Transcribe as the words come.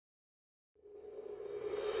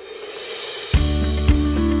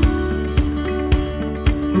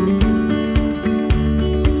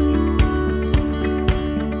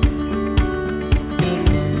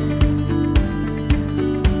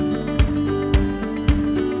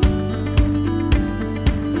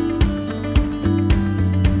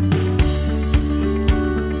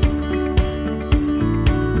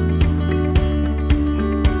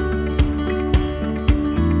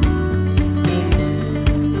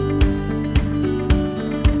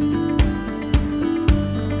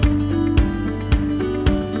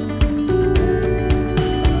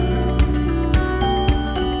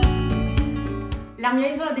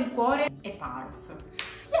Paros.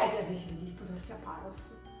 Chi è che ha deciso di sposarsi a Paros?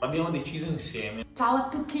 L'abbiamo deciso insieme. Ciao a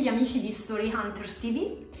tutti gli amici di Story Hunters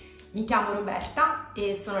TV, mi chiamo Roberta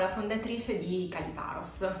e sono la fondatrice di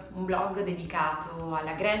Paros, un blog dedicato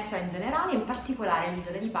alla Grecia in generale, in particolare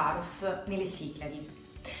all'isola di Paros nelle Cicladi.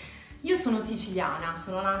 Io sono siciliana,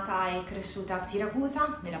 sono nata e cresciuta a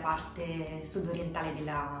Siracusa, nella parte sudorientale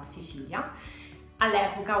della Sicilia,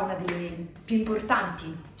 all'epoca una delle più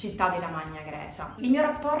importanti città della Magna Grecia. Il mio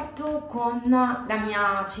rapporto con la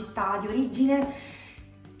mia città di origine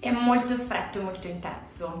è molto stretto e molto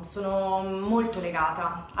intenso. Sono molto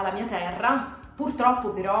legata alla mia terra, purtroppo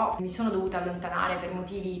però mi sono dovuta allontanare per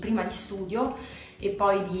motivi prima di studio e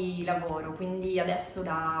poi di lavoro, quindi adesso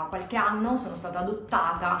da qualche anno sono stata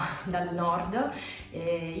adottata dal nord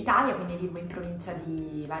Italia, quindi vivo in provincia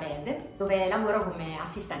di Varese, dove lavoro come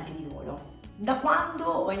assistente di volo. Da quando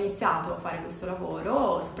ho iniziato a fare questo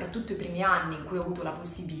lavoro, soprattutto i primi anni in cui ho avuto la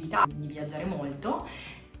possibilità di viaggiare molto,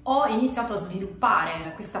 ho iniziato a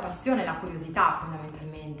sviluppare questa passione e la curiosità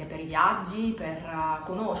fondamentalmente per i viaggi, per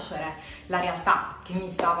conoscere la realtà che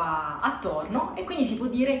mi stava attorno, e quindi si può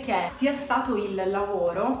dire che sia stato il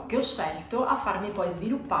lavoro che ho scelto a farmi poi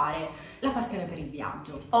sviluppare la passione per il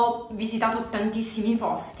viaggio. Ho visitato tantissimi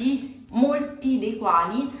posti, molti dei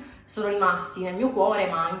quali sono rimasti nel mio cuore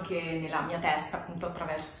ma anche nella mia testa, appunto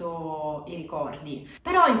attraverso i ricordi.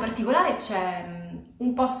 Però in particolare c'è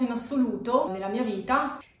un posto in assoluto nella mia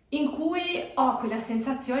vita in cui ho quella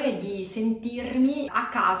sensazione di sentirmi a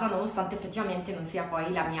casa, nonostante effettivamente non sia poi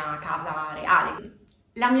la mia casa reale.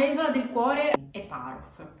 La mia isola del cuore è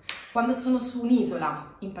Paros. Quando sono su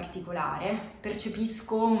un'isola in particolare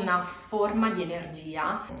percepisco una forma di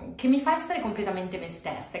energia che mi fa essere completamente me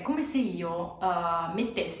stessa. È come se io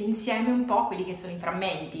mettessi insieme un po' quelli che sono i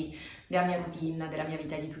frammenti della mia routine, della mia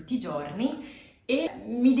vita di tutti i giorni, e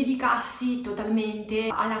mi dedicassi totalmente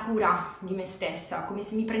alla cura di me stessa, come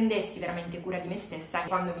se mi prendessi veramente cura di me stessa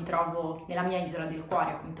quando mi trovo nella mia isola del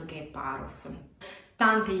cuore, appunto, che è Paros.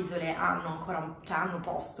 Tante isole hanno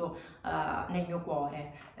posto nel mio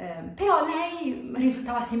cuore, però lei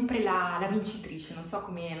risultava sempre la vincitrice, non so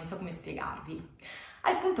come spiegarvi.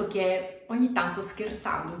 Al punto che ogni tanto,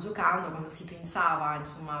 scherzando, giocando, quando si pensava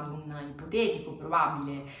insomma ad un ipotetico,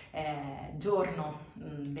 probabile giorno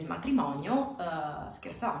del matrimonio,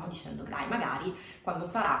 scherzavamo dicendo dai, magari quando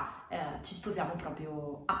sarà ci sposiamo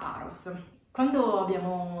proprio a Paros. Quando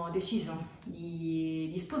abbiamo deciso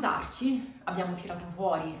di sposarci, abbiamo ritirato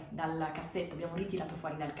fuori dal cassetto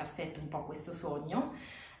un po' questo sogno,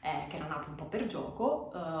 che era nato un po' per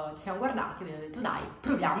gioco. Ci siamo guardati e abbiamo detto dai,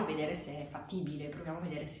 proviamo a vedere se è fattibile, proviamo a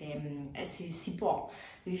vedere se si può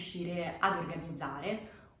riuscire ad organizzare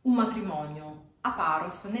un matrimonio a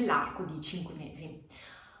Paros nell'arco di 5 mesi.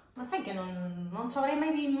 Ma sai che non ci avrei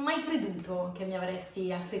mai creduto che mi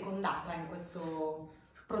avresti assecondata in questo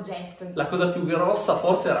progetto. La cosa più grossa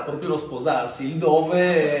forse era proprio lo sposarsi, il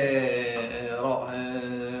dove,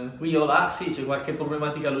 qui o là sì, c'è qualche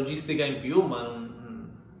problematica logistica in più, ma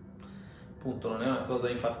appunto non è una cosa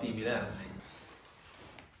infattibile, anzi.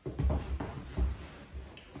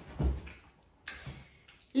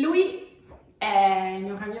 Lui è il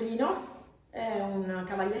mio cagnolino, è un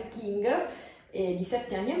Cavalier King di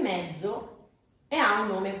 7 anni e mezzo e ha un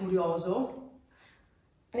nome curioso.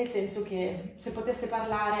 Nel senso che se potesse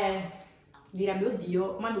parlare direbbe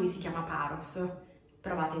oddio, ma lui si chiama Paros.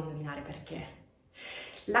 Provate a indovinare perché.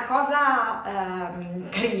 La cosa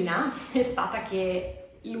carina è stata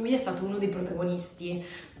che lui è stato uno dei protagonisti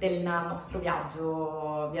del nostro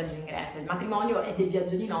viaggio in Grecia, del matrimonio e del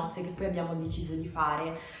viaggio di nozze che poi abbiamo deciso di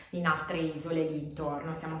fare in altre isole lì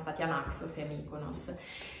intorno. Siamo stati a Naxos e a Mykonos.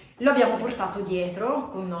 Lo abbiamo portato dietro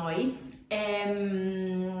con noi.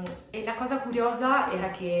 E la cosa curiosa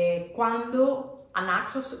era che quando a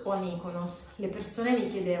Naxos o a Mykonos le persone mi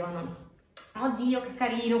chiedevano oddio che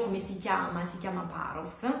carino, come si chiama? Si chiama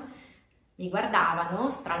Paros. Mi guardavano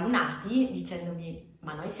stralunati dicendomi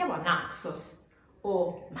ma noi siamo a Naxos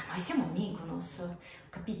o ma noi siamo a Mykonos. Ho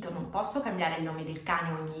capito, non posso cambiare il nome del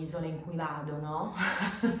cane ogni isola in cui vado, no?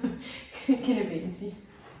 Che ne pensi?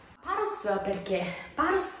 Paros perché?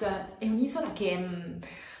 Paros è un'isola che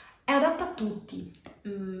è adatta a tutti.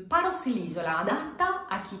 Paros è l'isola adatta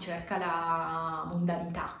a chi cerca la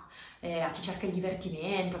mondanità, a chi cerca il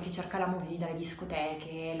divertimento, a chi cerca la movida, le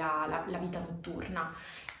discoteche, la vita notturna.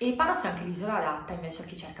 E Paros è anche l'isola adatta invece a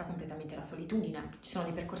chi cerca completamente la solitudine. Ci sono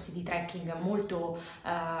dei percorsi di trekking molto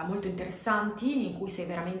interessanti in cui sei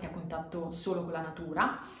veramente a contatto solo con la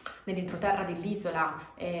natura. Nell'entroterra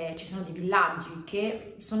dell'isola ci sono dei villaggi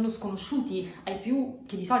che sono sconosciuti ai più,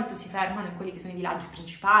 che di solito si fermano in quelli che sono i villaggi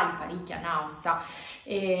principali, Paricchia, Naossa.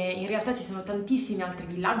 In realtà ci sono tantissimi altri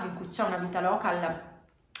villaggi in cui c'è una vita local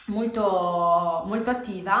molto, molto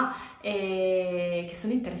attiva e che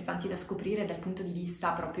sono interessanti da scoprire dal punto di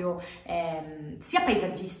vista proprio sia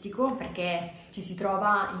paesaggistico, perché ci si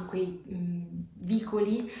trova in quei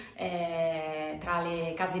vicoli tra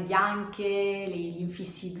le case bianche, gli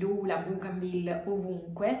infissi blu, la bougainville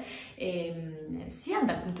ovunque, sia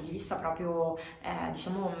dal punto di vista proprio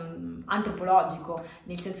diciamo antropologico,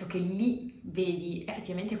 nel senso che lì vedi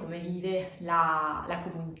effettivamente come vive la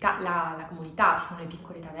comunità, ci sono le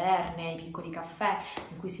piccole taverne, i piccoli caffè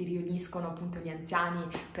in cui si riuniscono appunto gli anziani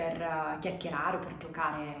per chiacchierare o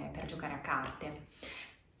per giocare a carte.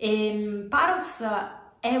 Paros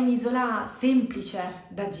è un'isola semplice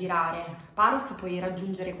da girare. Paros puoi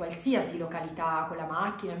raggiungere qualsiasi località con la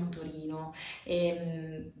macchina, il motorino,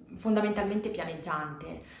 fondamentalmente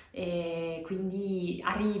pianeggiante. Quindi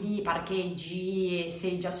arrivi, parcheggi e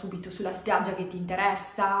sei già subito sulla spiaggia che ti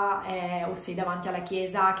interessa, o sei davanti alla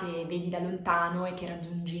chiesa che vedi da lontano e che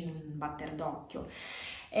raggiungi in un batter d'occhio.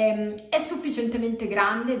 È sufficientemente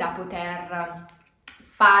grande da poter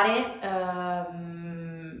fare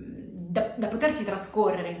da poterci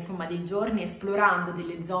trascorrere insomma dei giorni esplorando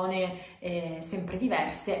delle zone sempre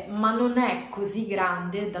diverse, ma non è così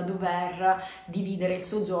grande da dover dividere il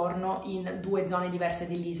soggiorno in 2 zone diverse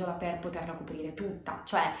dell'isola per poterla coprire tutta.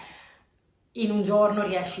 Cioè in un giorno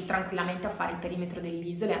riesci tranquillamente a fare il perimetro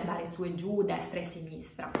dell'isola e andare su e giù, destra e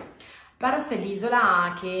sinistra. Paros è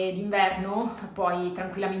l'isola che d'inverno puoi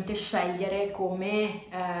tranquillamente scegliere come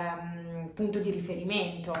punto di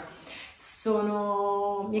riferimento.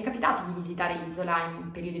 Mi è capitato di visitare l'isola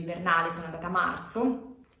in periodo invernale, sono andata a marzo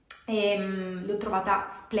e l'ho trovata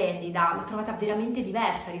splendida, l'ho trovata veramente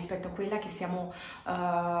diversa rispetto a quella che siamo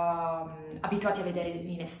abituati a vedere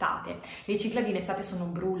in estate. Le Cicladi in estate sono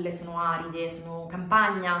brulle, sono aride, sono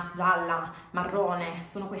campagna, gialla, marrone,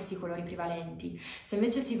 sono questi i colori prevalenti. Se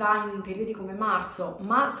invece si va in periodi come marzo,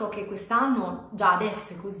 ma so che quest'anno già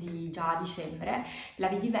adesso è così, già a dicembre, la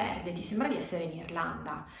vedi verde, ti sembra di essere in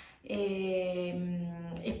Irlanda.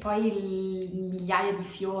 E poi migliaia di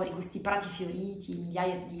fiori, questi prati fioriti,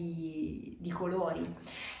 migliaia di colori.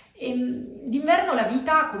 D'inverno la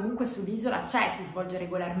vita comunque sull'isola c'è, si svolge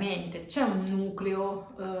regolarmente, c'è un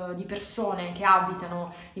nucleo di persone che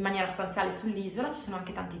abitano in maniera stanziale sull'isola, ci sono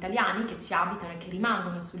anche tanti italiani che ci abitano e che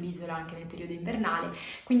rimangono sull'isola anche nel periodo invernale,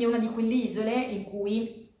 quindi è una di quelle isole in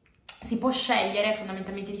cui si può scegliere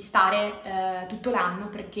fondamentalmente di stare tutto l'anno,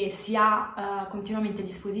 perché si ha continuamente a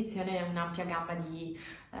disposizione un'ampia gamma di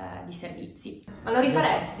servizi. Ma lo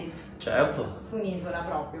rifaresti? Certo. Su un'isola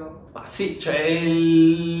proprio? Ma sì, cioè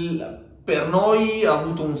per noi ha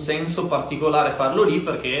avuto un senso particolare farlo lì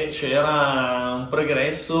perché c'era un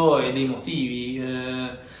pregresso e dei motivi.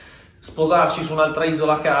 Sposarci su un'altra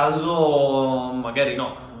isola a caso, magari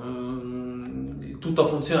no. Tutto ha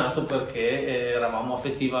funzionato perché eravamo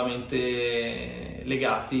affettivamente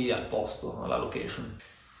legati al posto, alla location.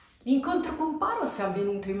 L'incontro con Paros è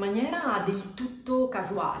avvenuto in maniera del tutto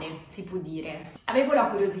casuale, si può dire. Avevo la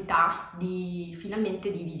curiosità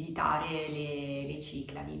finalmente di visitare le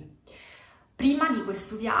Cicladi. Prima di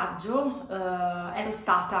questo viaggio ero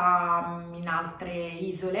stata in altre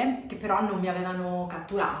isole che però non mi avevano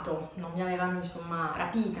catturato, non mi avevano insomma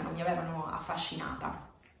rapita, non mi avevano affascinata.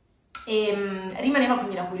 E rimaneva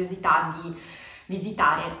quindi la curiosità di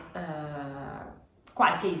visitare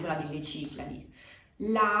qualche isola delle Cicladi.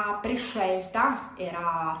 La prescelta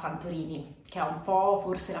era Santorini, che è un po'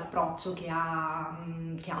 forse l'approccio che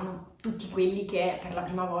hanno tutti quelli che per la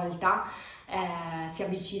prima volta si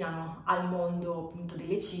avvicinano al mondo appunto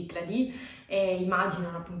delle Cicladi e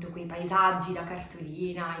immaginano appunto quei paesaggi da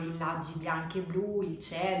cartolina, i villaggi bianchi e blu, il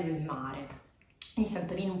cielo e il mare. Il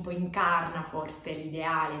Santorini un po' incarna forse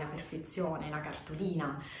l'ideale, la perfezione, la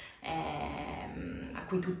cartolina a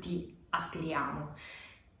cui tutti aspiriamo.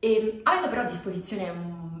 E, avendo però a disposizione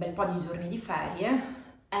un bel po' di giorni di ferie,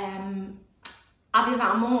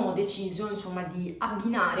 avevamo deciso insomma di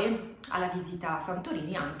abbinare alla visita a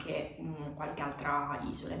Santorini anche qualche altra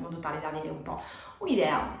isola, in modo tale da avere un po'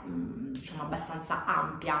 un'idea diciamo abbastanza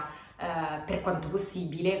ampia per quanto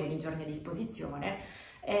possibile, con i giorni a disposizione,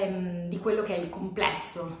 di quello che è il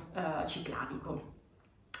complesso cicladico.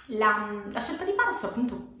 La scelta di Paros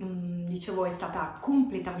appunto dicevo, è stata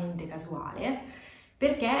completamente casuale,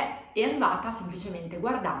 perché è arrivata semplicemente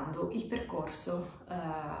guardando il percorso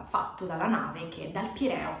fatto dalla nave che dal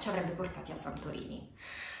Pireo ci avrebbe portati a Santorini.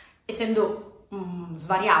 Essendo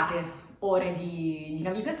svariate ore di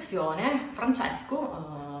navigazione,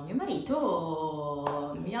 Francesco, mio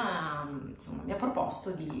marito, mi ha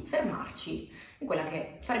proposto di fermarci in quella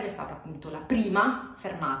che sarebbe stata appunto la prima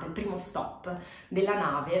fermata, il primo stop della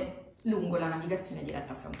nave lungo la navigazione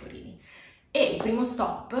diretta a Santorini. E il primo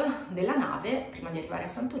stop della nave, prima di arrivare a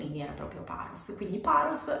Santorini, era proprio Paros. Quindi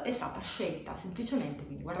Paros è stata scelta semplicemente,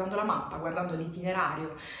 quindi guardando la mappa, guardando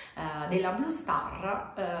l'itinerario della Blue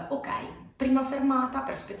Star, ok, prima fermata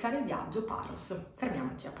per spezzare il viaggio, Paros,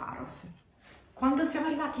 fermiamoci a Paros. Quando siamo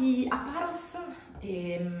arrivati a Paros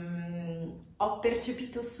ho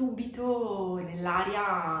percepito subito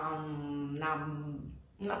nell'aria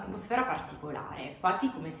un'atmosfera particolare,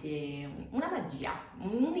 quasi come se una magia,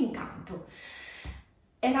 un incanto.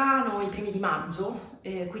 Erano i primi di maggio,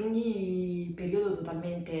 quindi periodo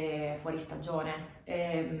totalmente fuori stagione.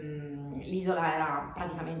 L'isola era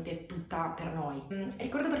praticamente tutta per noi.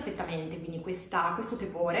 Ricordo perfettamente quindi questo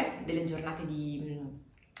tepore delle giornate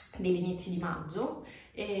degli inizi di maggio,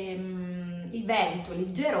 il vento, il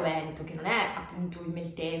leggero vento, che non è appunto il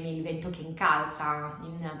meltemi, il vento che incalza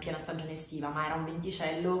in piena stagione estiva, ma era un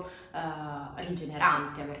venticello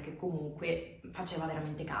rigenerante, perché comunque faceva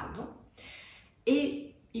veramente caldo. E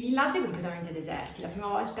i villaggi completamente deserti. La prima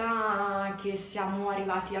volta che siamo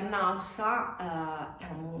arrivati a Nausa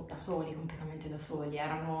eravamo da soli, completamente da soli,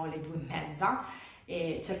 erano le 2:30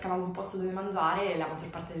 e cercavamo un posto dove mangiare e la maggior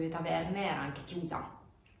parte delle taverne era anche chiusa.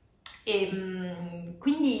 E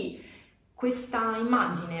quindi questa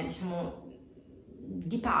immagine, diciamo,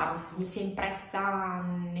 di Paros mi si è impressa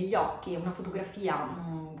negli occhi, è una fotografia,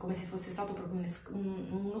 come se fosse stato proprio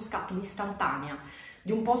uno scatto, un'istantanea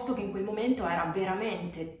di un posto che in quel momento era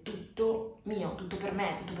veramente tutto mio, tutto per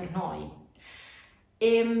me, tutto per noi.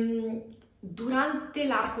 E durante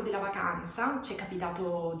l'arco della vacanza ci è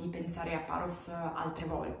capitato di pensare a Paros altre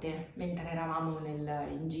volte, mentre eravamo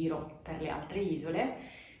in giro per le altre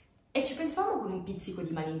isole, e ci pensavamo con un pizzico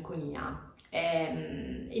di malinconia. È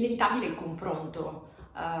inevitabile il confronto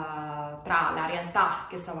tra la realtà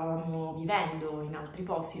che stavamo vivendo in altri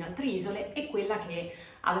posti, in altre isole, e quella che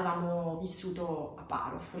avevamo vissuto a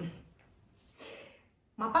Paros.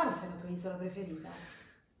 Ma Paros è la tua isola preferita?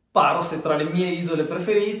 Paros è tra le mie isole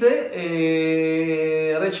preferite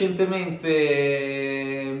e recentemente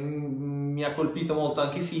mi ha colpito molto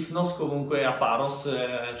anche Sifnos. Comunque a Paros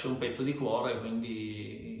c'è un pezzo di cuore,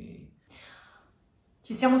 quindi...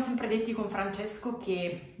 Ci siamo sempre detti con Francesco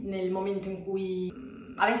che nel momento in cui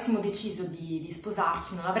avessimo deciso di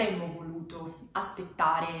sposarci non avremmo voluto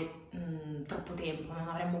aspettare troppo tempo, non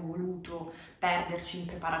avremmo voluto perderci in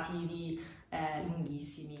preparativi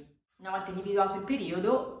lunghissimi. Una volta individuato il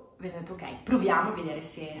periodo, abbiamo detto ok, proviamo a vedere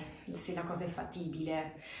se la cosa è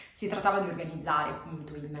fattibile. Si trattava di organizzare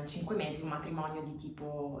appunto in 5 mesi un matrimonio di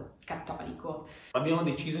tipo cattolico. Abbiamo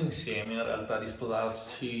deciso insieme in realtà di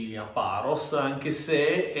sposarci a Paros, anche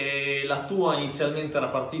se la tua inizialmente era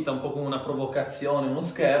partita un po' come una provocazione, uno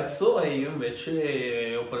scherzo, e io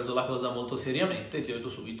invece ho preso la cosa molto seriamente e ti ho detto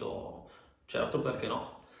subito certo, perché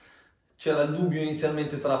no. C'era il dubbio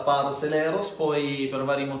inizialmente tra Paros e l'Eros, poi per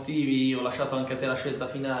vari motivi ho lasciato anche a te la scelta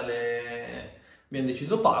finale, abbiamo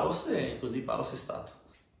deciso Paros e così Paros è stato.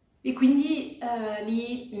 E quindi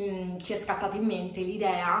lì ci è scattata in mente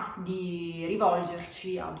l'idea di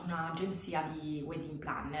rivolgerci ad un'agenzia di wedding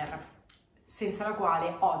planner, senza la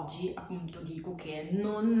quale oggi appunto dico che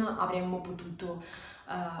non avremmo potuto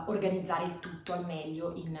organizzare il tutto al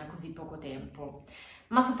meglio in così poco tempo.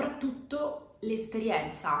 Ma soprattutto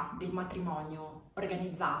l'esperienza del matrimonio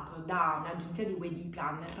organizzato da un'agenzia di wedding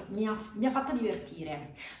planner mi ha fatta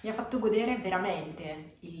divertire, mi ha fatto godere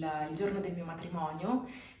veramente il giorno del mio matrimonio,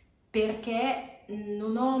 perché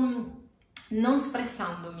non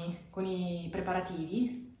stressandomi con i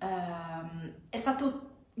preparativi, è stato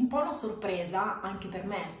un po' una sorpresa anche per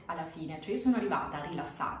me alla fine, cioè io sono arrivata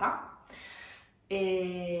rilassata,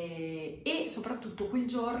 e soprattutto quel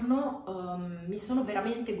giorno mi sono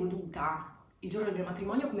veramente goduta il giorno del mio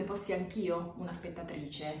matrimonio come fossi anch'io una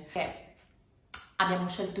spettatrice. Abbiamo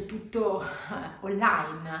scelto tutto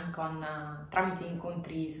online tramite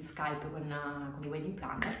incontri su Skype con i wedding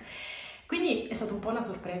planner. Quindi è stata un po' una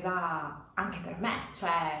sorpresa anche per me,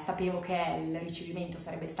 cioè sapevo che il ricevimento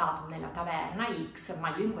sarebbe stato nella taverna X,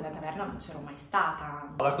 ma io in quella taverna non c'ero mai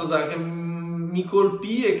stata. La cosa che mi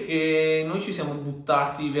colpì è che noi ci siamo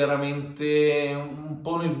buttati veramente un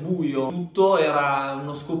po' nel buio, tutto era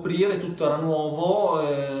uno scoprire, tutto era nuovo,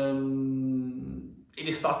 e ed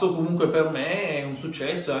è stato comunque per me un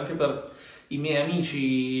successo, e anche per i miei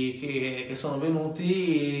amici che sono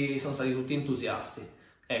venuti, sono stati tutti entusiasti.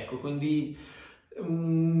 Ecco, quindi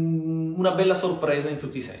una bella sorpresa in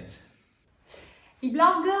tutti i sensi. Il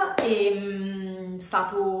blog è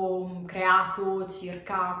stato creato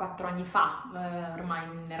circa 4 anni fa, ormai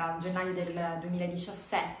era gennaio del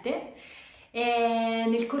 2017, e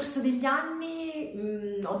nel corso degli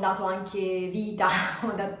anni ho dato anche vita,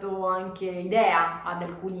 ho dato anche idea ad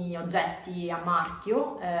alcuni oggetti a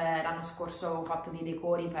marchio. L'anno scorso ho fatto dei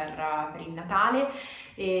decori per il Natale,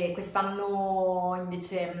 e quest'anno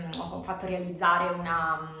invece ho fatto realizzare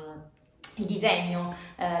il disegno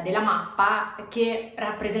della mappa, che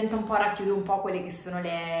rappresenta un po', racchiude un po' quelle che sono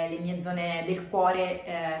le mie zone del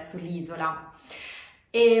cuore sull'isola.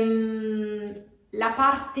 La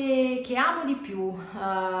parte che amo di più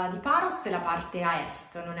di Paros è la parte a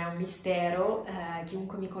est, non è un mistero,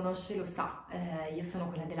 chiunque mi conosce lo sa, io sono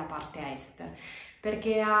quella della parte a est,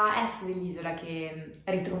 perché a est dell'isola che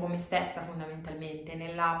ritrovo me stessa fondamentalmente,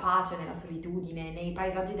 nella pace, nella solitudine, nei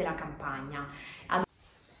paesaggi della campagna.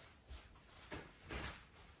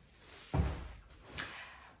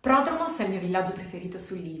 Prodromos è il mio villaggio preferito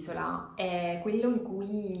sull'isola, è quello in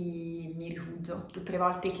cui mi rifugio tutte le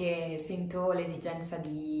volte che sento l'esigenza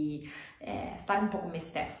di stare un po' con me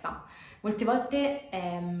stessa. Molte volte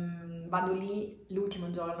vado lì l'ultimo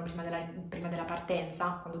giorno prima della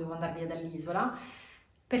partenza, quando devo andare via dall'isola,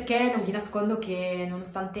 perché non vi nascondo che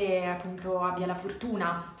nonostante appunto abbia la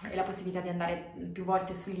fortuna e la possibilità di andare più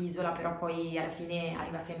volte sull'isola, però poi alla fine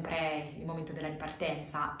arriva sempre il momento della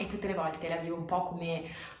ripartenza, e tutte le volte la vivo un po' come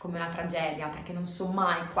una tragedia, perché non so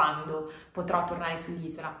mai quando potrò tornare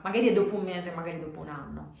sull'isola, magari dopo un mese, magari dopo un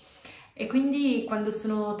anno. E quindi quando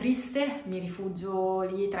sono triste mi rifugio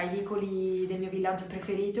lì tra i vicoli del mio villaggio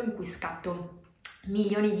preferito, in cui scatto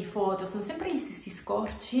milioni di foto, sono sempre gli stessi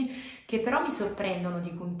scorci che però mi sorprendono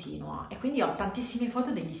di continuo, e quindi ho tantissime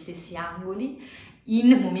foto degli stessi angoli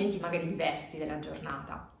in momenti magari diversi della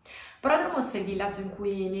giornata. Prodromos è il villaggio in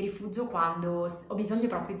cui mi rifugio quando ho bisogno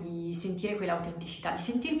proprio di sentire quell'autenticità, di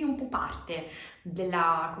sentirmi un po' parte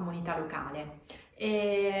della comunità locale.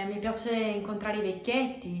 E mi piace incontrare i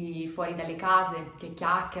vecchietti fuori dalle case che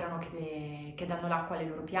chiacchierano, che danno l'acqua alle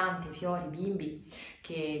loro piante, i fiori, i bimbi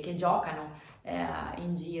che giocano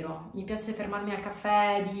in giro. Mi piace fermarmi al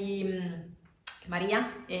caffè di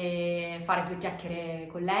Maria e fare 2 chiacchiere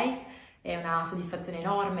con lei. È una soddisfazione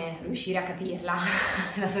enorme riuscire a capirla,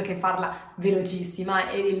 dato che parla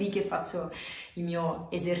velocissima, ed è lì che faccio il mio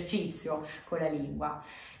esercizio con la lingua.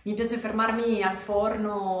 Mi piace fermarmi al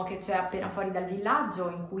forno che c'è appena fuori dal villaggio,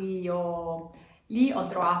 in cui lì ho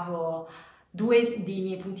trovato 2 dei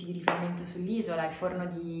miei punti di riferimento sull'isola, il forno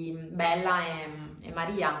di Bella e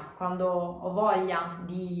Maria. Quando ho voglia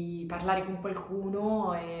di parlare con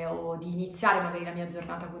qualcuno o di iniziare magari la mia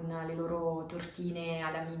giornata con le loro tortine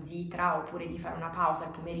alla mizitra, oppure di fare una pausa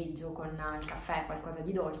al pomeriggio con il caffè, qualcosa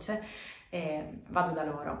di dolce, vado da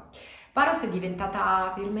loro. Paros è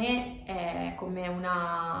diventata per me come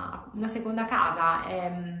una seconda casa,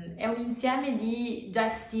 è un insieme di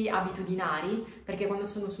gesti abitudinari, perché quando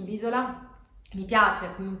sono sull'isola mi piace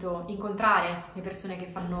appunto incontrare le persone che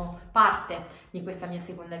fanno parte di questa mia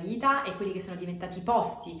seconda vita e quelli che sono diventati i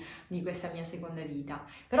posti di questa mia seconda vita.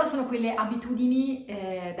 Però sono quelle abitudini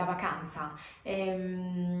da vacanza,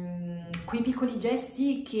 quei piccoli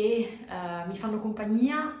gesti che mi fanno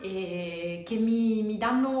compagnia e che mi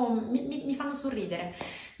fanno sorridere.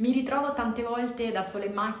 Mi ritrovo tante volte da sola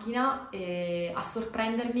in macchina a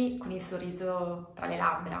sorprendermi con il sorriso tra le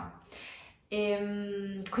labbra.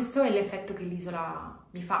 Questo è l'effetto che l'isola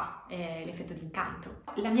mi fa, è l'effetto di incanto.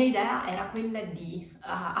 La mia idea era quella di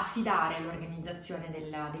affidare l'organizzazione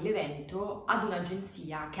dell'evento ad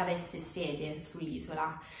un'agenzia che avesse sede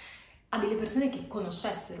sull'isola, a delle persone che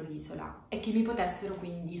conoscessero l'isola e che mi potessero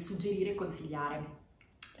quindi suggerire e consigliare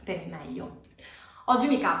per il meglio. Oggi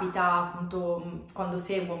mi capita, appunto, quando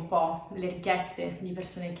seguo un po' le richieste di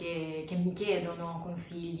persone che mi chiedono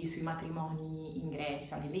consigli sui matrimoni in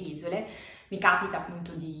Grecia, nelle isole, mi capita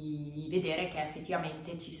appunto di vedere che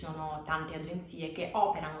effettivamente ci sono tante agenzie che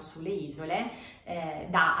operano sulle isole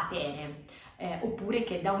da Atene, oppure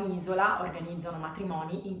che da un'isola organizzano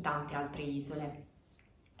matrimoni in tante altre isole.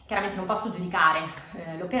 Chiaramente non posso giudicare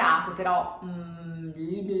l'operato, però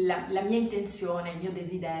la mia intenzione, il mio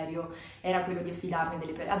desiderio era quello di affidarmi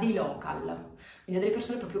a dei local, quindi a delle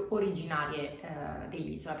persone proprio originarie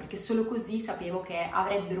dell'isola, perché solo così sapevo che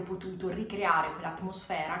avrebbero potuto ricreare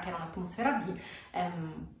quell'atmosfera, che era un'atmosfera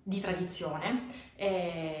di tradizione,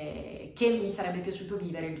 che mi sarebbe piaciuto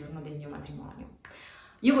vivere il giorno del mio matrimonio.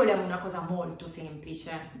 Io volevo una cosa molto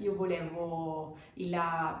semplice, io volevo il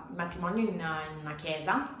matrimonio in una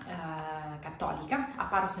chiesa cattolica. A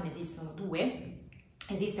Paros ne esistono due,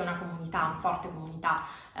 esiste una forte comunità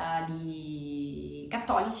di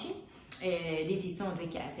cattolici ed esistono due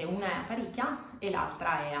chiese, una è a Parichia e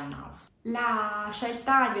l'altra è a Naus. La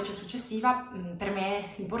scelta invece successiva per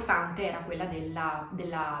me importante era quella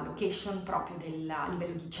della location, proprio del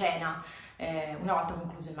livello di cena, una volta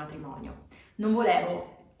concluso il matrimonio. Non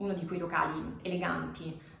volevo uno di quei locali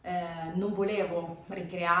eleganti, non volevo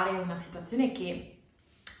ricreare una situazione che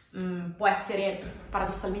può essere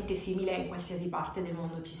paradossalmente simile in qualsiasi parte del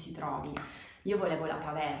mondo ci si trovi. Io volevo la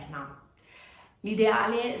taverna.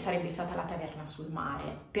 L'ideale sarebbe stata la taverna sul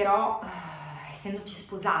mare, però essendoci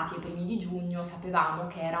sposati ai primi di giugno sapevamo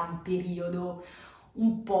che era un periodo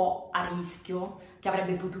un po' a rischio, che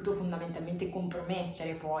avrebbe potuto fondamentalmente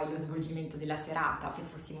compromettere poi lo svolgimento della serata se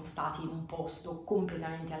fossimo stati in un posto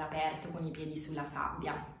completamente all'aperto con i piedi sulla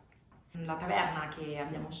sabbia. La taverna che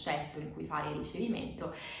abbiamo scelto in cui fare il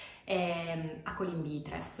ricevimento è a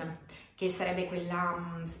Colimbitres, che sarebbe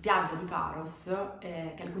quella spiaggia di Paros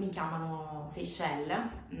che alcuni chiamano Seychelles,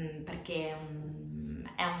 perché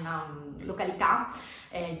è una località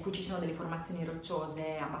in cui ci sono delle formazioni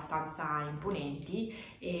rocciose abbastanza imponenti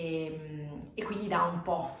e quindi dà un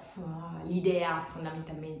po' l'idea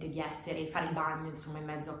fondamentalmente di fare il bagno insomma in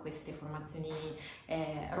mezzo a queste formazioni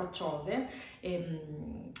rocciose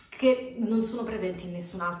che non sono presenti in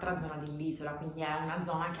nessun'altra zona dell'isola, quindi è una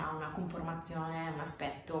zona che ha una conformazione, un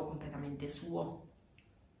aspetto completamente suo.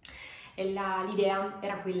 L'idea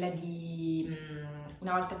era quella di,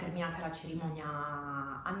 una volta terminata la cerimonia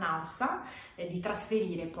a Nausa, di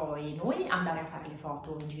trasferire poi noi, andare a fare le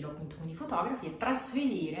foto in giro appunto con i fotografi e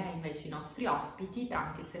trasferire invece i nostri ospiti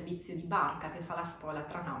tramite il servizio di barca che fa la spola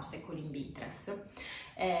tra Nausa e Colimbitres.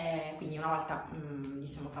 Quindi una volta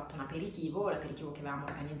diciamo fatto un aperitivo, l'aperitivo che avevamo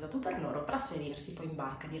organizzato per loro, trasferirsi poi in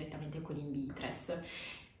barca direttamente a Colimbitres.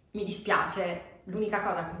 Mi dispiace, l'unica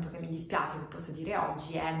cosa appunto che mi dispiace, che posso dire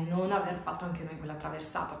oggi, è non aver fatto anche noi quella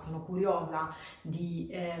traversata. Sono curiosa di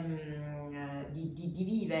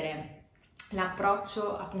vivere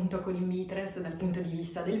l'approccio appunto a Colimbitres dal punto di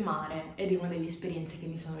vista del mare ed è una delle esperienze che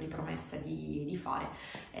mi sono ripromessa di fare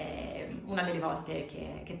una delle volte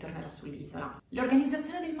che tornerò sull'isola.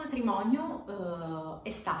 L'organizzazione del matrimonio è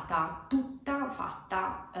stata tutta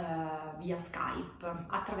fatta via Skype,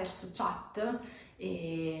 attraverso chat,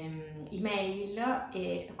 email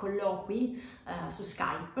e colloqui su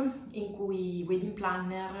Skype in cui i wedding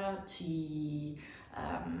planner ci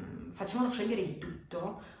facevano scegliere di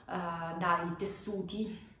tutto, dai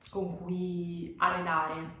tessuti con cui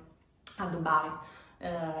arredare, addobbare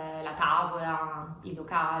la tavola, il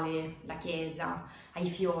locale, la chiesa, ai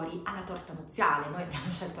fiori, alla torta nuziale. Noi abbiamo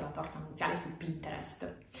scelto la torta nuziale su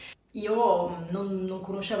Pinterest. Io non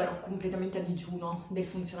conoscevo, ero completamente a digiuno del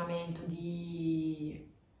funzionamento di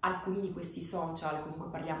alcuni di questi social, comunque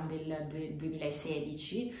parliamo del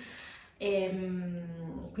 2016, e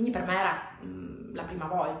quindi per me era la prima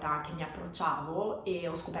volta che mi approcciavo e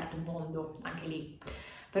ho scoperto un mondo anche lì,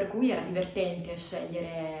 per cui era divertente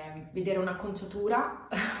scegliere, vedere un'acconciatura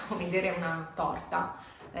o vedere una torta,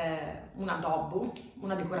 un addobbo,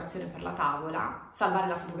 una decorazione per la tavola, salvare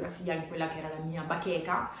la fotografia in quella che era la mia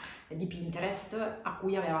bacheca di Pinterest a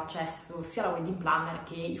cui aveva accesso sia la wedding planner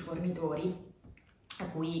che i fornitori a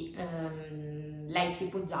cui lei si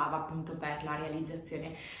poggiava appunto per la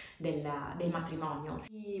realizzazione del matrimonio.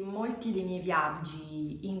 Molti dei miei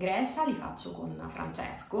viaggi in Grecia li faccio con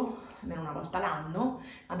Francesco, almeno una volta l'anno,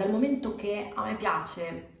 ma dal momento che a me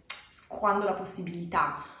piace, quando ho la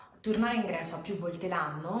possibilità, tornare in Grecia più volte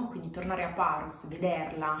l'anno, quindi tornare a Paros,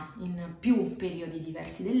 vederla in più periodi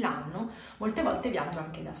diversi dell'anno, molte volte viaggio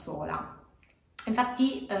anche da sola.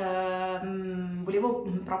 Infatti volevo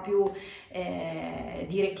proprio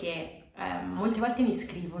dire che molte volte mi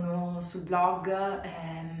scrivono sul blog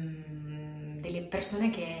delle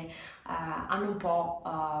persone che hanno un po'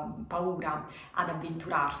 paura ad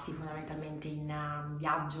avventurarsi fondamentalmente in un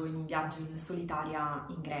viaggio in solitaria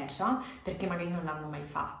in Grecia, perché magari non l'hanno mai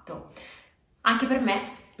fatto. Anche per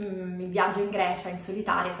me il viaggio in Grecia in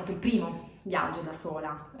solitaria è stato il primo viaggio da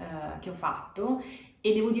sola che ho fatto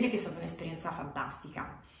e devo dire che è stata un'esperienza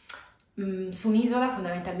fantastica. Su un'isola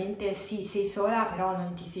fondamentalmente sì, sei sola, però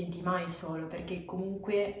non ti senti mai solo, perché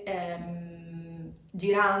comunque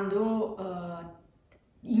girando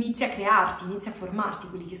inizi a crearti, inizi a formarti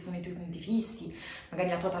quelli che sono i tuoi punti fissi, magari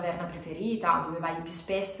la tua taverna preferita, dove vai più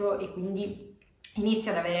spesso, e quindi inizi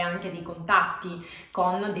ad avere anche dei contatti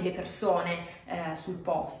con delle persone sul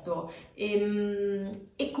posto.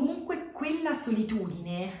 E comunque quella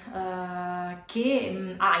solitudine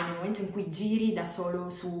che hai nel momento in cui giri da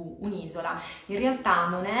solo su un'isola, in realtà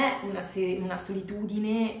non è una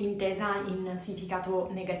solitudine intesa in significato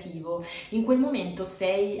negativo. In quel momento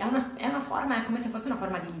è come se fosse una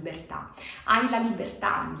forma di libertà. Hai la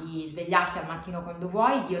libertà di svegliarti al mattino quando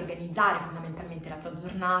vuoi, di organizzare fondamentalmente la tua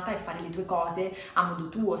giornata e fare le tue cose a modo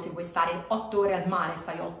tuo. Se vuoi stare 8 ore al mare,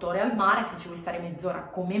 stai 8 ore al mare. Se ci vuoi stare mezz'ora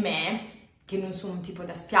come me, che non sono un tipo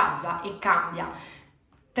da spiaggia e cambia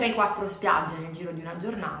 3-4 spiagge nel giro di una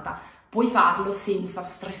giornata, puoi farlo senza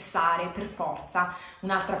stressare per forza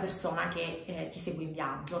un'altra persona che ti segue in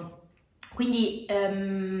viaggio. Quindi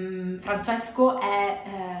Francesco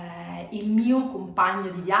è il mio compagno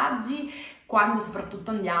di viaggi quando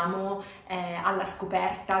soprattutto andiamo alla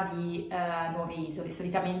scoperta di nuove isole.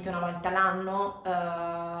 Solitamente una volta l'anno,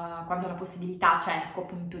 quando ho la possibilità, cerco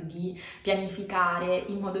appunto di pianificare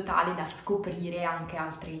in modo tale da scoprire anche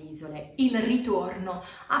altre isole. Il ritorno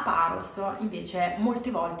a Paros invece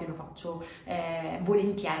molte volte lo faccio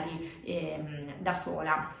volentieri da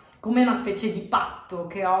sola, come una specie di patto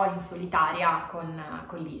che ho in solitaria con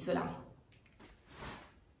l'isola.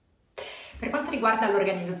 Per quanto riguarda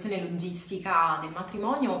l'organizzazione logistica del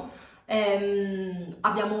matrimonio,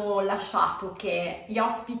 abbiamo lasciato che gli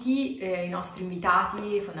ospiti, i nostri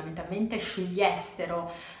invitati, fondamentalmente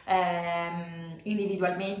scegliessero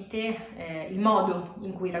individualmente il modo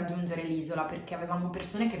in cui raggiungere l'isola, perché avevamo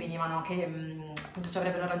persone che venivano, che appunto ci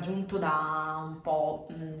avrebbero raggiunto da un po'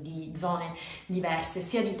 di zone diverse,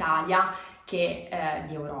 sia d'Italia che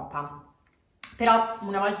di Europa. Però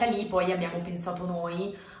una volta lì poi abbiamo pensato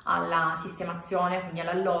noi alla sistemazione, quindi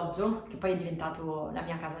all'alloggio, che poi è diventato la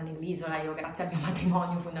mia casa nell'isola. Io grazie al mio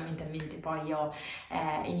matrimonio fondamentalmente poi ho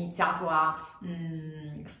iniziato a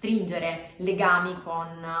stringere legami con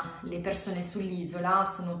le persone sull'isola,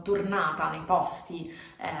 sono tornata nei posti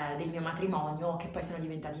del mio matrimonio che poi sono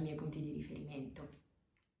diventati i miei punti di riferimento.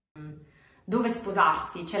 Dove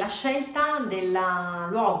sposarsi? C'è la scelta del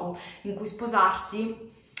luogo in cui sposarsi.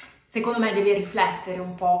 Secondo me deve riflettere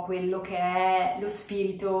un po' quello che è lo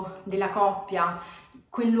spirito della coppia,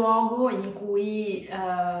 quel luogo in cui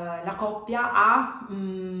la coppia ha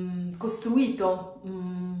costruito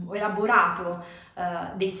o elaborato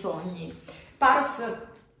dei sogni. Paros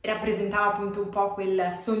rappresentava appunto un po' quel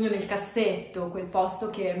sogno nel cassetto, quel posto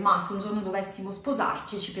che, ma se un giorno dovessimo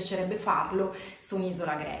sposarci, ci piacerebbe farlo su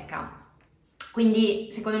un'isola greca. Quindi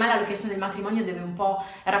secondo me la location del matrimonio deve un po'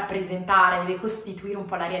 rappresentare, deve costituire un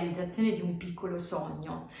po' la realizzazione di un piccolo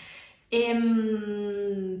sogno.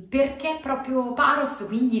 Perché proprio Paros?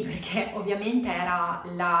 Quindi perché ovviamente era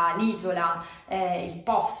l'isola, il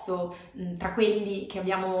posto tra quelli che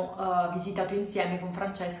abbiamo visitato insieme con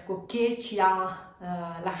Francesco che ci ha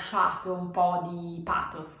lasciato un po' di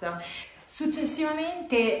pathos.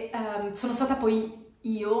 Successivamente sono stata poi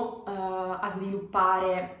io a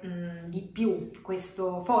sviluppare di più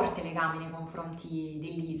questo forte legame nei confronti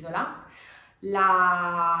dell'isola.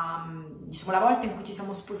 La volta in cui ci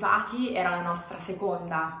siamo sposati era la nostra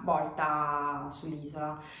seconda volta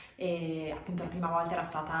sull'isola e appunto la prima volta era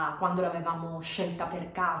stata quando l'avevamo scelta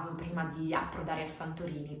per caso prima di approdare a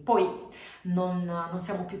Santorini. Poi non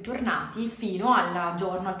siamo più tornati fino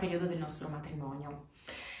al periodo del nostro matrimonio.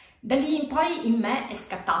 Da lì in poi in me è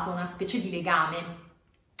scattato una specie di legame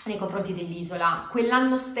nei confronti dell'isola.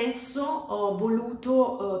 Quell'anno stesso ho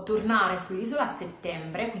voluto tornare sull'isola a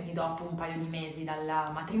settembre, quindi dopo un paio di mesi dal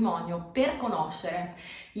matrimonio, per conoscere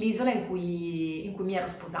l'isola in cui mi ero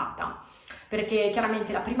sposata, perché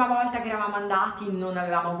chiaramente la prima volta che eravamo andati non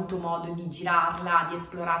avevamo avuto modo di girarla, di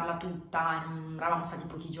esplorarla tutta, eravamo stati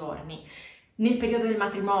pochi giorni. Nel periodo del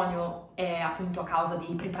matrimonio, appunto a causa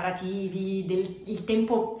dei preparativi, il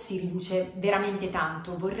tempo si riduce veramente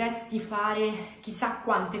tanto, vorresti fare chissà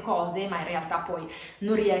quante cose, ma in realtà poi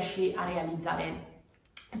non riesci a realizzare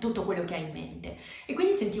tutto quello che hai in mente. E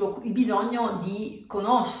quindi sentivo il bisogno di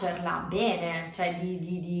conoscerla bene, cioè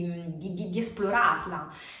di esplorarla,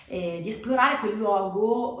 di esplorare quel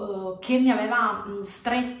luogo che mi aveva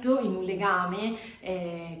stretto in un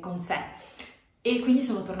legame con sé. E quindi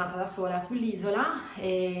sono tornata da sola sull'isola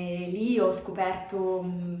e lì ho scoperto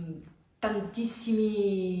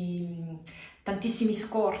tantissimi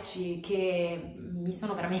scorci che mi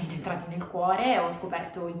sono veramente entrati nel cuore. Ho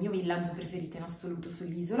scoperto il mio villaggio preferito in assoluto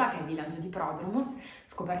sull'isola, che è il villaggio di Prodromos,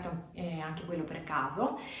 scoperto anche quello per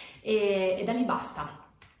caso, e da lì basta.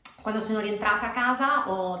 Quando sono rientrata a casa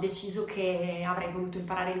ho deciso che avrei voluto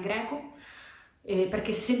imparare il greco,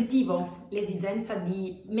 perché sentivo l'esigenza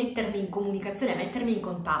di mettermi in comunicazione, mettermi in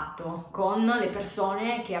contatto con le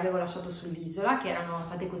persone che avevo lasciato sull'isola, che erano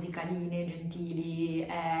state così carine, gentili,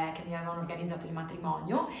 che mi avevano organizzato il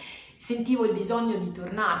matrimonio. Sentivo il bisogno di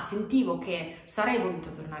tornare, sentivo che sarei voluto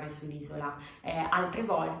tornare sull'isola altre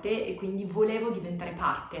volte e quindi volevo diventare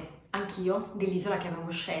parte anch'io dell'isola che avevo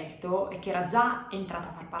scelto e che era già entrata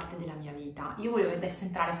a far parte della mia vita. Io volevo adesso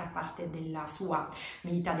entrare a far parte della sua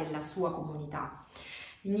vita, della sua comunità.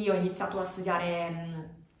 Quindi ho iniziato a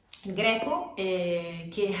studiare il greco e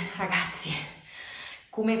che, ragazzi,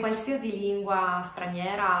 come qualsiasi lingua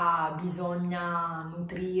straniera bisogna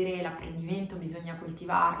nutrire l'apprendimento, bisogna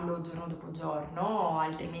coltivarlo giorno dopo giorno,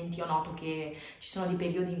 altrimenti io noto che ci sono dei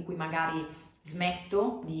periodi in cui magari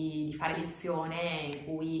smetto di fare lezione, in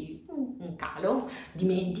cui un calo,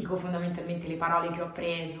 dimentico fondamentalmente le parole che ho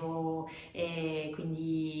appreso e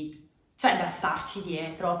quindi c'è da starci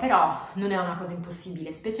dietro, però non è una cosa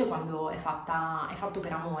impossibile, specie quando è fatto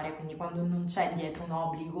per amore, quindi quando non c'è dietro un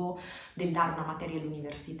obbligo del dare una materia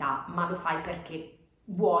all'università, ma lo fai perché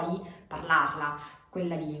vuoi parlarla,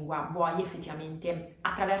 quella lingua, vuoi effettivamente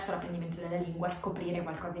attraverso l'apprendimento della lingua scoprire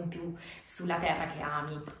qualcosa in più sulla terra che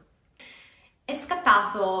ami. È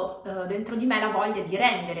scattato dentro di me la voglia di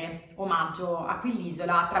rendere omaggio a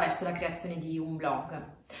quell'isola attraverso la creazione di un blog.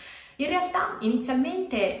 In realtà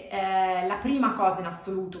inizialmente la prima cosa in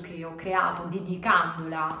assoluto che ho creato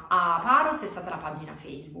dedicandola a Paros è stata la pagina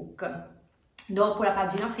Facebook. Dopo la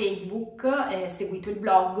pagina Facebook ho seguito il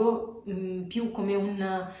blog più come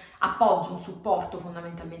un appoggio, un supporto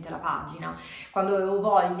fondamentalmente alla pagina. Quando avevo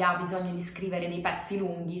voglia, bisogno di scrivere dei pezzi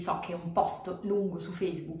lunghi, so che un post lungo su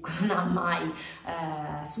Facebook non ha mai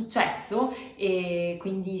successo e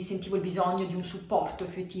quindi sentivo il bisogno di un supporto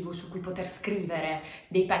effettivo su cui poter scrivere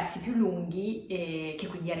dei pezzi più lunghi, che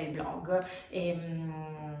quindi era il blog,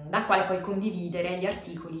 dal quale poi condividere gli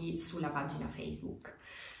articoli sulla pagina Facebook.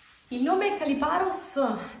 Il nome Paros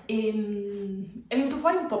è venuto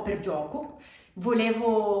fuori un po' per gioco,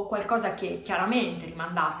 volevo qualcosa che chiaramente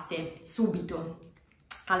rimandasse subito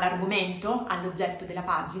all'argomento, all'oggetto della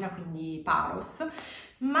pagina, quindi Paros,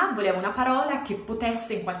 ma volevo una parola che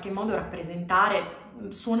potesse in qualche modo rappresentare,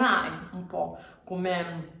 suonare un po'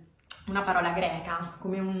 come una parola greca,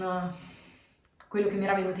 come quello che mi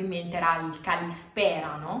era venuto in mente era il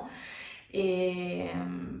kalispera, no?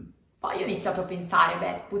 Poi ho iniziato a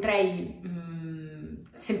pensare, potrei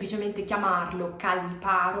semplicemente chiamarlo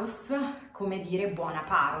Paros, come dire buona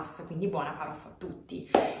Paros, quindi buona Paros a tutti.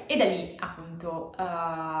 E da lì appunto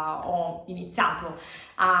ho iniziato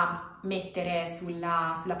a mettere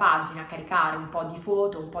sulla pagina, a caricare un po' di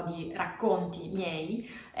foto, un po' di racconti miei,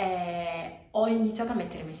 ho iniziato a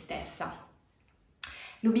mettere me stessa.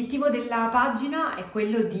 L'obiettivo della pagina è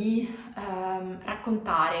quello di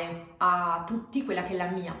raccontare a tutti quella che è la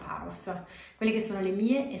mia Paros, quelle che sono le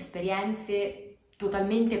mie esperienze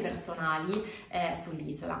totalmente personali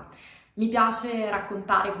sull'isola. Mi piace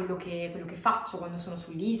raccontare quello che faccio quando sono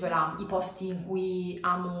sull'isola, i posti in cui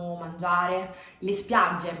amo mangiare, le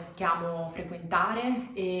spiagge che amo frequentare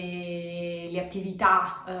e le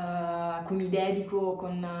attività a cui mi dedico,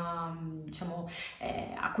 a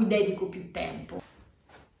cui dedico più tempo.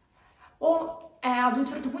 Ho ad un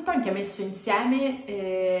certo punto anche messo insieme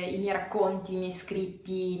i miei racconti, i miei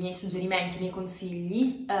scritti, i miei suggerimenti, i miei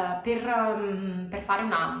consigli per fare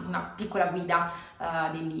una piccola guida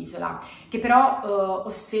dell'isola, che però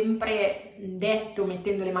ho sempre detto,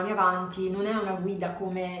 mettendo le mani avanti, non è una guida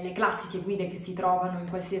come le classiche guide che si trovano in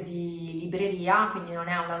qualsiasi libreria, quindi non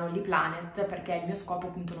è una Lonely Planet, perché il mio scopo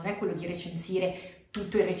appunto non è quello di recensire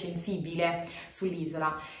tutto il recensibile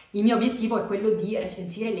sull'isola. Il mio obiettivo è quello di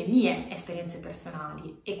recensire le mie esperienze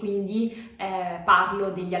personali e quindi parlo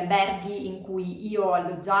degli alberghi in cui io ho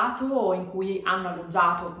alloggiato o in cui hanno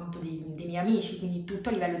alloggiato appunto dei miei amici, quindi tutto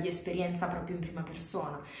a livello di esperienza proprio in prima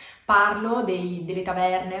persona. Parlo delle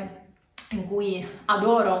taverne in cui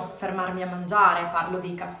adoro fermarmi a mangiare, parlo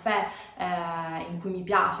dei caffè in cui mi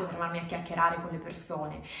piace fermarmi a chiacchierare con le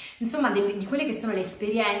persone, insomma di quelle che sono le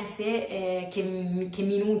esperienze che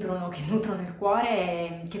mi nutrono, che nutrono il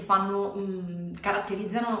cuore, che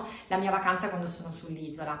caratterizzano la mia vacanza quando sono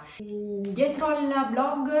sull'isola. Dietro al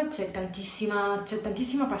blog c'è tantissima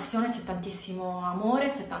passione, c'è tantissimo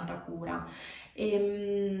amore, c'è tanta cura.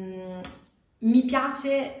 Mi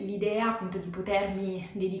piace l'idea appunto di potermi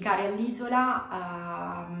dedicare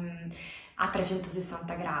all'isola a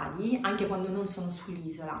 360 gradi, anche quando non sono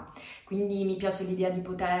sull'isola. Quindi mi piace l'idea di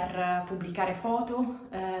poter pubblicare foto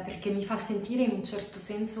perché mi fa sentire in un certo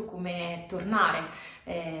senso come tornare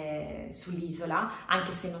sull'isola,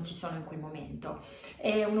 anche se non ci sono in quel momento.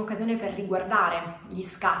 È un'occasione per riguardare gli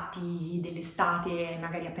scatti dell'estate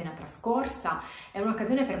magari appena trascorsa, è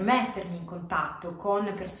un'occasione per mettermi in contatto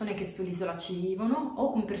con persone che sull'isola ci vivono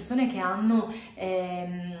o con persone che hanno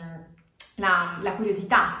la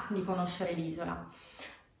curiosità di conoscere l'isola.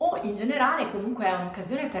 O in generale comunque è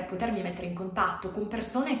un'occasione per potermi mettere in contatto con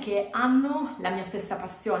persone che hanno la mia stessa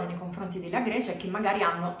passione nei confronti della Grecia e che magari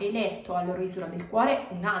hanno eletto a loro isola del cuore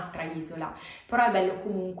un'altra isola. Però è bello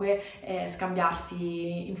comunque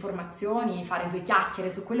scambiarsi informazioni, fare due chiacchiere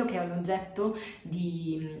su quello che è l'oggetto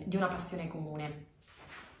di una passione comune.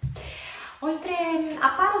 Oltre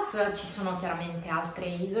a Paros ci sono chiaramente altre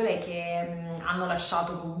isole che hanno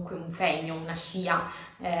lasciato comunque un segno, una scia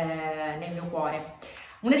nel mio cuore.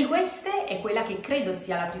 Una di queste è quella che credo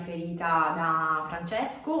sia la preferita da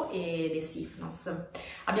Francesco ed è Sifnos.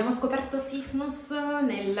 Abbiamo scoperto Sifnos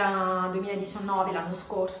nel 2019, l'anno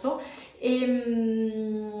scorso, e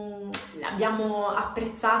l'abbiamo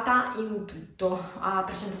apprezzata in tutto, a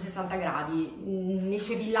 360 gradi, nei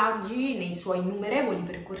suoi villaggi, nei suoi innumerevoli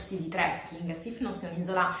percorsi di trekking. Sifnos è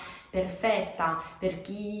un'isola perfetta per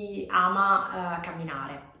chi ama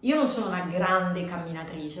camminare. Io non sono una grande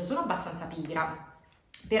camminatrice, sono abbastanza pigra.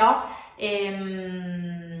 Però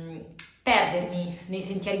perdermi nei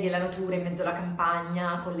sentieri della natura in mezzo alla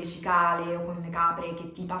campagna con le cicale o con le capre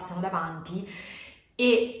che ti passano davanti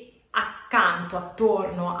e accanto,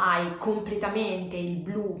 attorno hai completamente il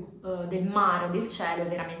blu del mare o del cielo è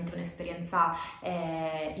veramente un'esperienza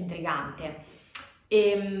intrigante.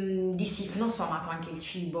 E di Sifnos ho amato anche il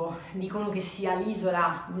cibo. Dicono che sia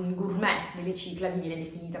l'isola gourmet delle Cicladi, viene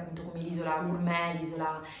definita appunto come l'isola gourmet,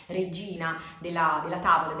 l'isola regina della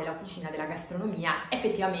tavola, della cucina, della gastronomia.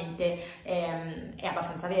 Effettivamente è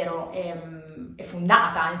abbastanza vero, è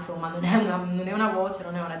fondata, insomma, non è una voce,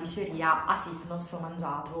 non è una diceria. A Sifnos ho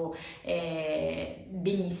mangiato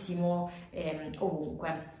benissimo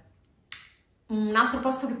ovunque. Un altro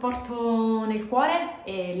posto che porto nel cuore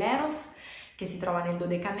è l'Eros, che si trova nel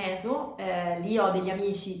Dodecaneso. Lì ho degli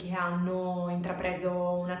amici che hanno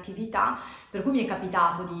intrapreso un'attività per cui mi è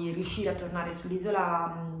capitato di riuscire a tornare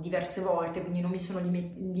sull'isola diverse volte, quindi non mi sono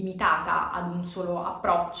limitata ad un solo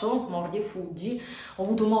approccio, mordi e fuggi. Ho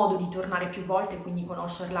avuto modo di tornare più volte e quindi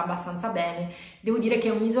conoscerla abbastanza bene. Devo dire che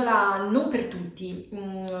è un'isola non per tutti,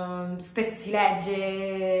 spesso si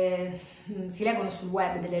leggono sul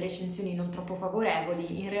web delle recensioni non troppo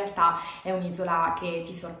favorevoli. In realtà è un'isola che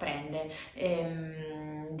ti sorprende.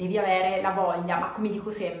 Devi avere la voglia, ma come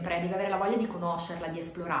dico sempre, devi avere la voglia di conoscerla, di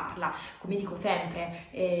esplorarla. Come dico sempre,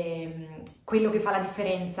 quello che fa la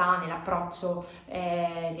differenza nell'approccio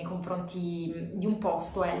nei confronti di un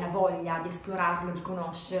posto è la voglia di esplorarlo, di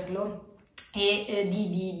conoscerlo e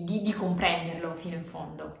di comprenderlo fino in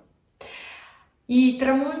fondo. I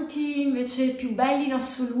tramonti invece più belli in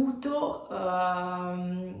assoluto,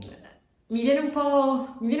 mi viene un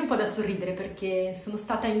po' da sorridere perché sono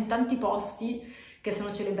stata in tanti posti che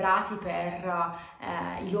sono celebrati per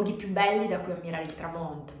i luoghi più belli da cui ammirare il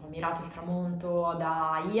tramonto. Ho ammirato il tramonto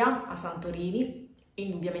da Ia a Santorini,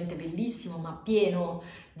 indubbiamente bellissimo, ma pieno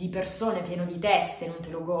di persone, pieno di teste, non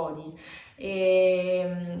te lo godi.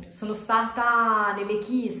 E sono stata nelle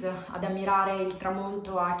Keys ad ammirare il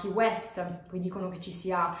tramonto a Key West, poi dicono che ci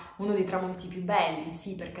sia uno dei tramonti più belli,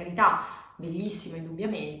 sì, per carità, bellissimo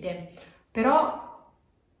indubbiamente, però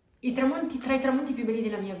tra i tramonti più belli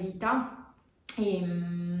della mia vita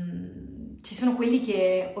ci sono quelli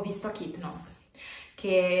che ho visto a Kitnos,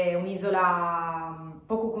 che è un'isola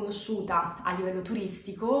poco conosciuta a livello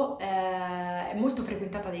turistico, è molto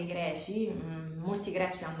frequentata dai greci. Molti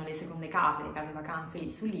greci hanno le seconde case, le case vacanze lì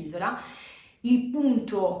sull'isola. Il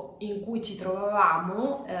punto in cui ci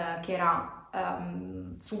trovavamo, che era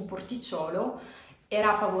su un porticciolo,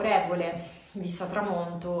 era favorevole, vista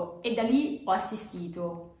tramonto, e da lì ho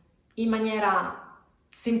assistito in maniera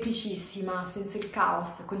semplicissima, senza il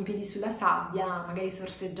caos, con i piedi sulla sabbia, magari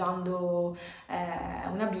sorseggiando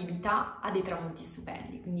una bibita, a dei tramonti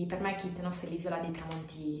stupendi. Quindi per me Kitnos è l'isola dei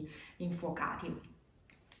tramonti infuocati.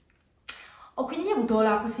 Ho quindi avuto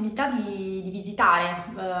la possibilità di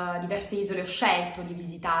visitare diverse isole, ho scelto di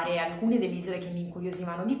visitare alcune delle isole che mi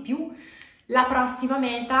incuriosivano di più. La prossima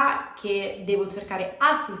meta che devo cercare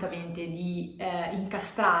assolutamente di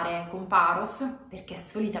incastrare con Paros, perché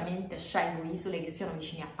solitamente scelgo isole che siano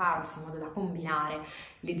vicine a Paros in modo da combinare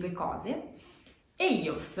le due cose, e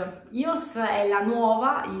Ios. Ios è la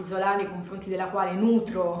nuova isola nei confronti della quale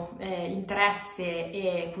nutro interesse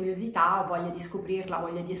e curiosità, voglia di scoprirla,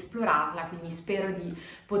 voglia di esplorarla, quindi spero di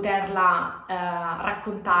poterla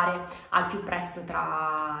raccontare al più presto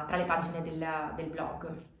tra le pagine del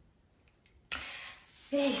blog.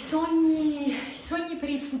 I sogni per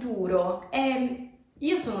il futuro.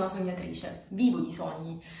 Io sono una sognatrice, vivo di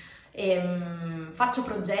sogni. Faccio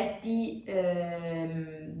progetti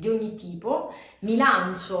di ogni tipo, mi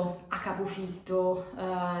lancio a capofitto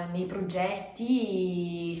nei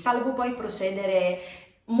progetti, salvo poi procedere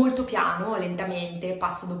molto piano, lentamente,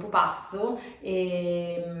 passo dopo passo,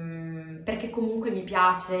 perché comunque mi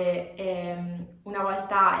piace una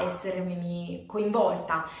volta essermi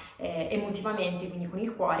coinvolta emotivamente, quindi con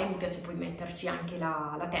il cuore, mi piace poi metterci anche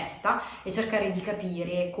la testa e cercare di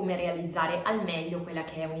capire come realizzare al meglio quella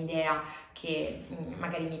che è un'idea che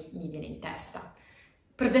magari mi viene in testa.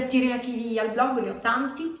 Progetti relativi al blog ne ho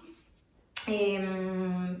tanti.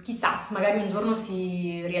 E chissà, magari un giorno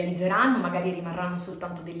si realizzeranno, magari rimarranno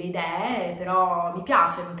soltanto delle idee, però mi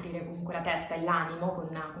piace nutrire comunque la testa e l'animo con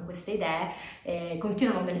queste idee,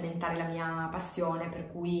 continuano ad alimentare la mia passione,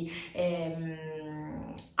 per cui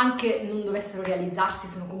anche non dovessero realizzarsi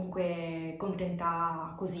sono comunque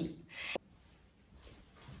contenta così.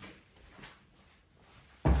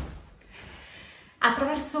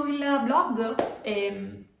 Attraverso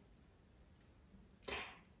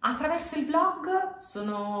il blog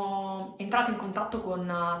sono entrata in contatto con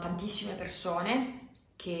tantissime persone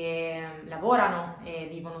che lavorano e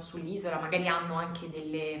vivono sull'isola, magari hanno anche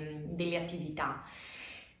delle attività.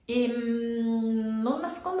 E non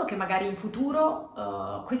nascondo che magari in futuro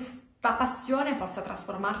questa passione possa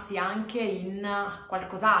trasformarsi anche in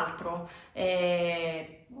qualcos'altro.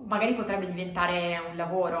 Magari potrebbe diventare un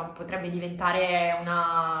lavoro, potrebbe diventare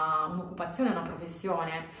un'occupazione, una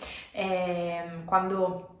professione.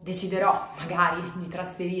 Quando deciderò magari di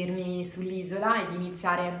trasferirmi sull'isola e di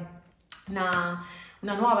iniziare una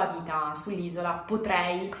nuova vita sull'isola,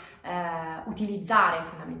 potrei utilizzare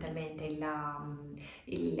fondamentalmente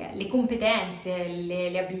le competenze,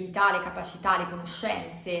 le abilità, le capacità, le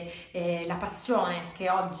conoscenze, la passione che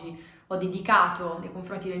oggi ho dedicato nei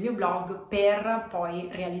confronti del mio blog per poi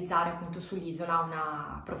realizzare appunto sull'isola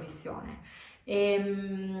una professione.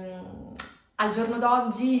 Al giorno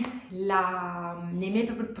d'oggi nei miei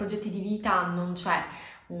progetti di vita non c'è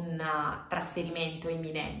un trasferimento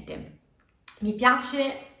imminente. Mi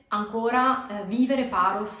piace ancora vivere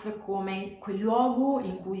Paros come quel luogo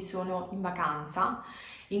in cui sono in vacanza,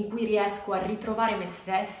 in cui riesco a ritrovare me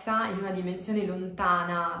stessa in una dimensione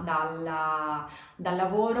lontana dal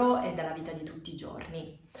lavoro e dalla vita di tutti i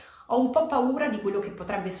giorni. Ho un po' paura di quello che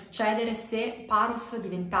potrebbe succedere se Paros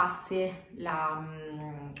diventasse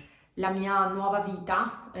la mia nuova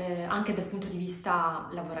vita, anche dal punto di vista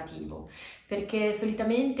lavorativo, perché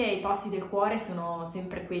solitamente i posti del cuore sono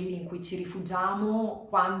sempre quelli in cui ci rifugiamo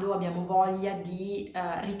quando abbiamo voglia di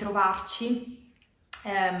ritrovarci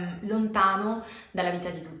lontano dalla vita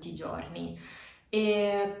di tutti i giorni.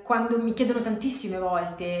 E quando mi chiedono tantissime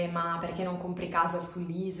volte ma perché non compri casa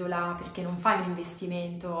sull'isola, perché non fai un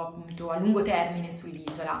investimento appunto a lungo termine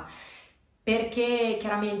sull'isola, perché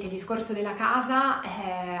chiaramente il discorso della casa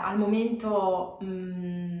al momento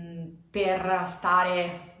per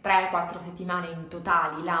stare 3-4 settimane in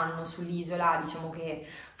totali l'anno sull'isola, diciamo che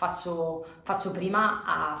faccio prima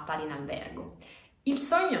a stare in albergo. Il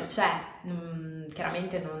sogno c'è,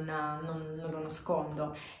 chiaramente non lo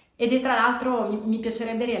nascondo, ed tra l'altro mi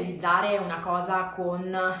piacerebbe realizzare una cosa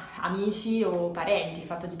con amici o parenti, il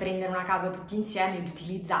fatto di prendere una casa tutti insieme ed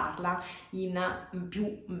utilizzarla in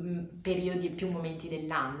più periodi e più momenti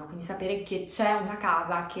dell'anno, quindi sapere che c'è una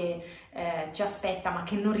casa che ci aspetta ma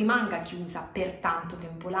che non rimanga chiusa per tanto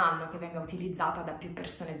tempo l'anno, che venga utilizzata da più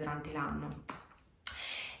persone durante l'anno.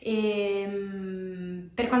 E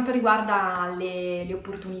per quanto riguarda le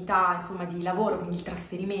opportunità insomma di lavoro, quindi il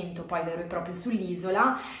trasferimento poi vero e proprio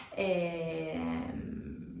sull'isola,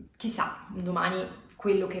 chissà, domani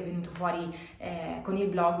quello che è venuto fuori con il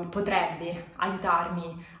blog potrebbe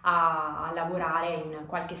aiutarmi a lavorare in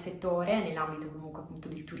qualche settore nell'ambito comunque appunto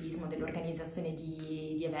del turismo, dell'organizzazione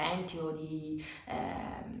di eventi o di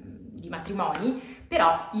matrimoni,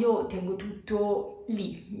 però io tengo tutto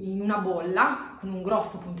lì, in una bolla, con un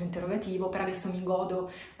grosso punto interrogativo. Per adesso mi godo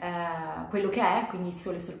quello che è, quindi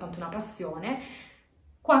solo e soltanto una passione.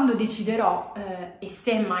 Quando deciderò, e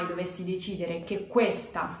se mai dovessi decidere che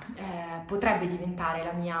questa potrebbe diventare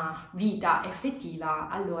la mia vita effettiva,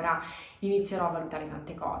 allora inizierò a valutare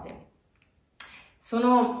tante cose.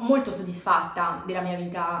 Sono molto soddisfatta della mia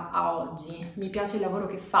vita a oggi, mi piace il lavoro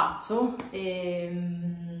che faccio,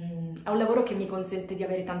 È un lavoro che mi consente di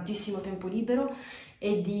avere tantissimo tempo libero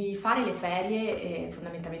e di fare le ferie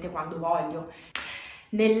fondamentalmente quando voglio.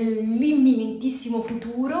 Nell'imminentissimo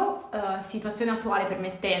futuro, situazione attuale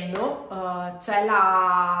permettendo, c'è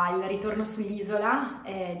il ritorno sull'isola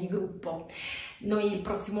di gruppo. Noi il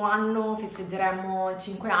prossimo anno festeggeremo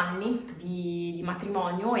 5 anni di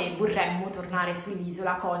matrimonio e vorremmo tornare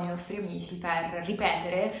sull'isola con i nostri amici per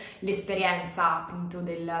ripetere l'esperienza appunto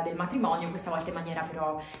del matrimonio, questa volta in maniera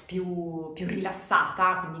però più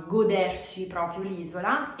rilassata, quindi goderci proprio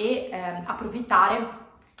l'isola e approfittare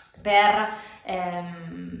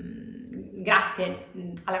grazie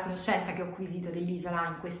alla conoscenza che ho acquisito dell'isola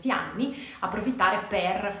in questi anni, approfittare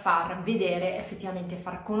per far vedere effettivamente,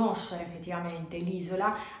 far conoscere effettivamente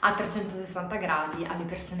l'isola a 360 gradi alle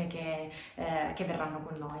persone che verranno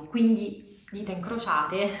con noi. Quindi dita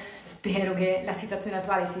incrociate, spero che la situazione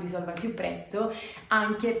attuale si risolva più presto,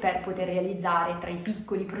 anche per poter realizzare tra i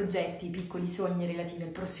piccoli progetti, i piccoli sogni relativi al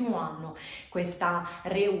prossimo anno, questa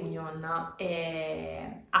reunion a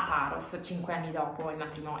Paros, 5 anni dopo il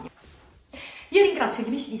matrimonio. Io ringrazio gli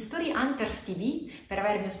amici di Story Hunters TV per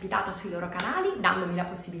avermi ospitata sui loro canali, dandomi la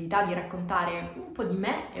possibilità di raccontare un po' di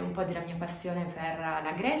me e un po' della mia passione per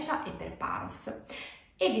la Grecia e per Paros.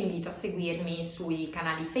 E vi invito a seguirmi sui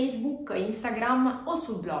canali Facebook, Instagram o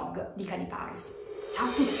sul blog di Paros. Ciao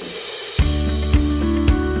a tutti!